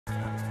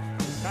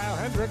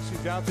Hendricks,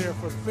 he's out there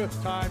for the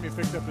 5th time. He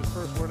picked up his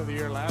first win of the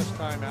year last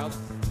time out.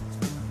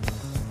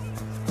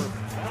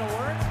 That'll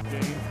work.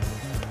 Game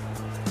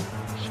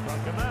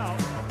struck him out.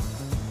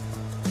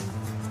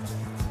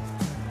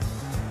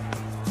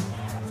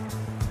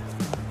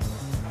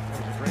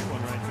 There's a great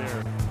one right there.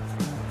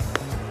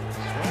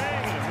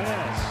 Swing and a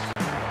miss.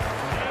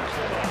 Changed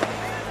it up.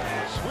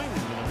 Swing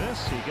and a miss.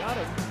 He got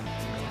it.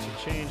 He wants a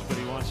change, but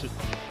he wants it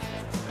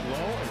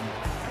low.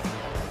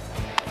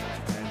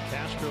 And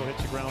Castro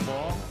hits a ground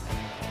ball.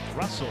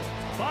 Russell.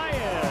 Baez.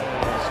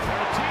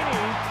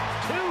 Caratini.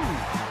 2.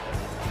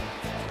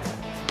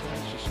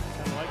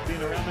 Kind of like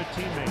being around their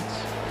teammates.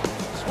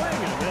 Swing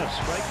and a miss.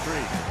 Strike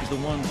 3. He's the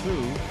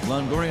 1-2.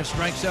 Longoria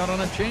strikes out on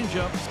a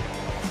changeup.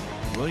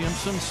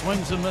 Williamson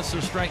swings and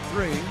misses. Strike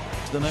 3.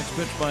 The next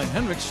pitch by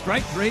Hendricks.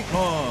 Strike 3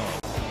 call.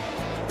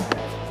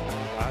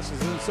 Passes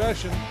in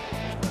session.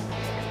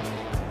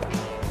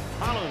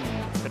 Holland.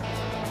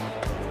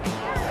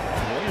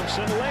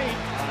 Williamson late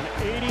on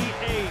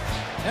 88.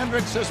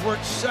 Hendricks has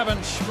worked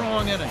 7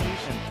 strong innings.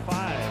 And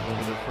 5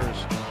 over the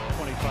first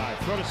 25.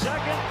 Throw to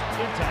second.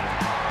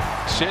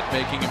 Intact. Sit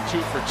making him 2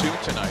 for 2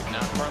 tonight.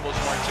 Now Carlos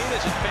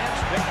Martinez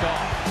advanced, picked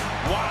off.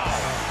 Wow.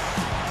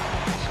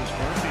 This is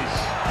Murphy's.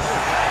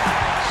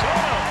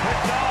 Soto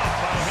picked off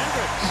by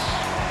Hendricks.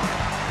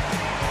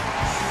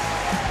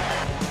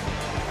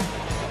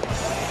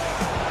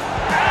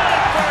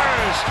 At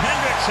first,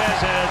 Hendricks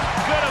has as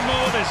good a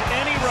move as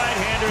any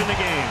right-hander in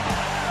the game.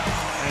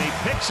 And he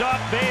picks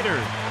off Bader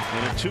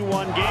in a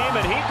 2-1 game,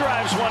 and he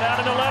drives one out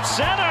into left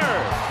center.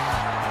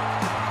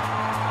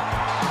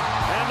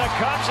 The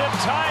Cubs have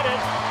tied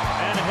it,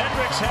 and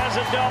Hendricks has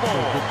a double.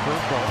 Good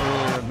curveball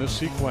earlier in this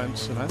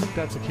sequence, and I think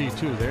that's the key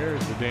too.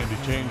 There's the dandy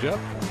changeup.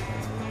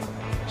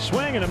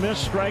 Swing and a miss,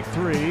 strike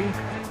 3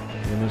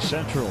 in the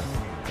Central.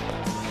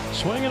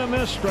 Swing and a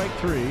miss, strike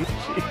 3.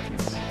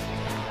 Jeez.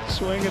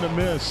 Swing and a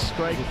miss,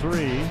 strike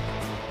 3.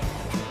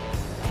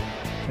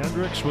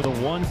 Hendricks with a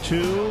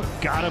 1-2,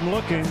 got him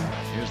looking.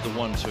 Here's the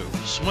 1-2.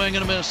 Swing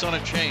and a miss on a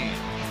change.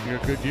 You're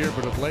a good year,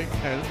 but of late.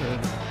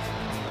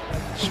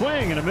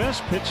 Swing and a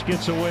miss. Pitch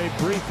gets away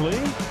briefly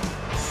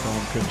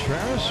from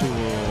Contreras, who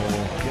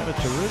will get it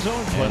to Rizzo.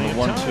 Plenty And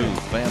of the 1-2.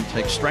 time. Bam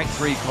takes strike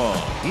 3 call.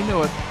 He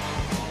knew it.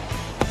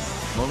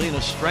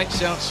 Molina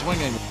strikes out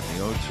swinging. The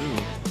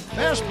 0-2.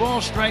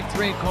 Fastball, strike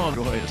 3 call.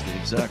 Boy, is the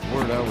exact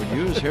word I would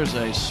use. Here's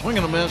a swing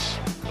and a miss.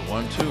 The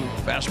 1-2.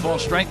 Fastball,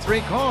 strike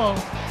 3 call.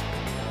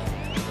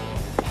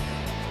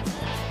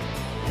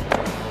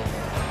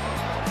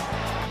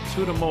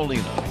 2 to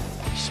Molina.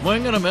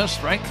 Swing and a miss,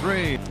 strike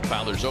 3.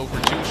 Fowler's 0 for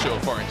 2 so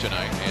far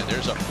tonight, and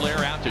there's a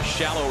flare out to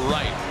shallow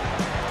right.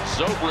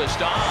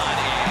 Zobrist on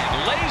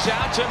and lays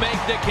out to make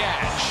the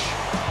catch.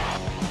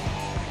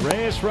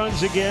 Reyes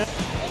runs again.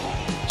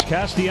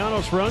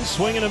 Castellanos runs,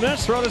 swing and a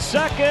miss, throw to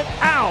second,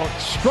 out,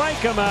 strike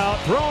him out,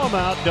 throw him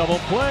out, double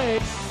play.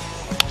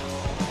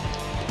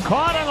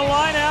 Caught on a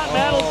line out, and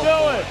that'll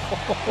do it.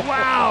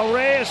 Wow,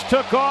 Reyes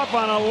took off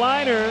on a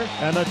liner,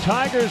 and the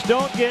Tigers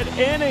don't get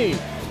any.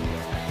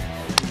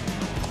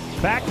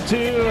 Back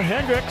to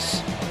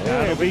Hendricks.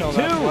 That'll be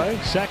 2.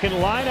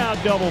 Second line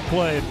out double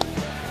play.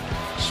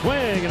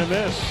 Swing and a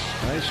miss.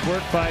 Nice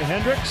work by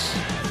Hendricks.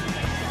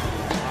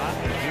 Hot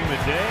and humid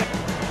day.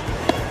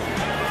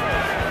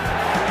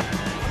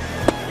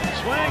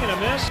 Swing and a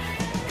miss.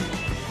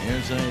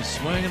 Here's a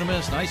swing and a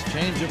miss. Nice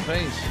change of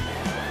pace.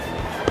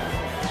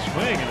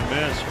 Swing and a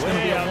miss. It's going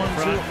to be Way a out in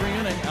front. 1-2-3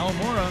 inning.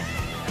 Almora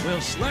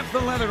will slap the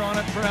leather on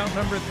it for out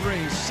number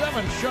 3.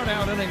 7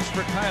 shutout innings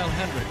for Kyle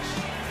Hendricks.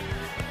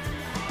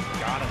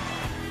 Got him.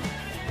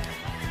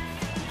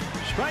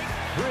 Strike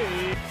 3.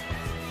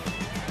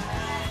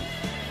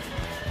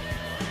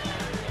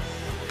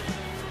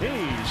 He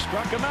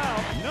struck him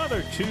out.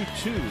 Another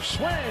 2-2.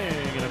 Swing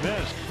and a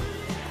miss.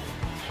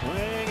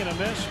 Swing and a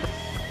miss.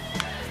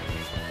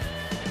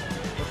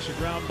 Hooks a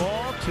ground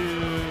ball to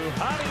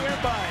Javier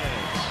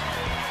Baez.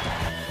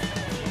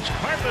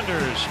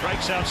 Carpenter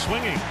strikes out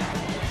swinging.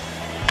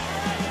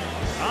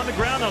 On the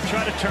ground, they'll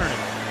try to turn it.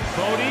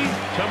 Bodie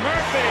to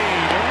Murphy.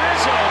 To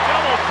Rizzo.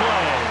 Double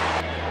play.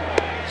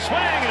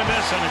 Swing and a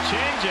miss on a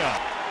changeup.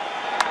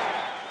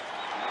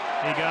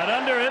 He got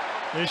under it.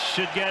 This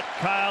should get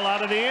Kyle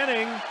out of the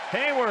inning.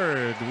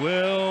 Hayward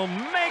will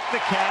make the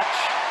catch.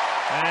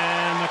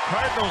 And the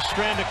Cardinals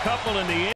strand a couple in the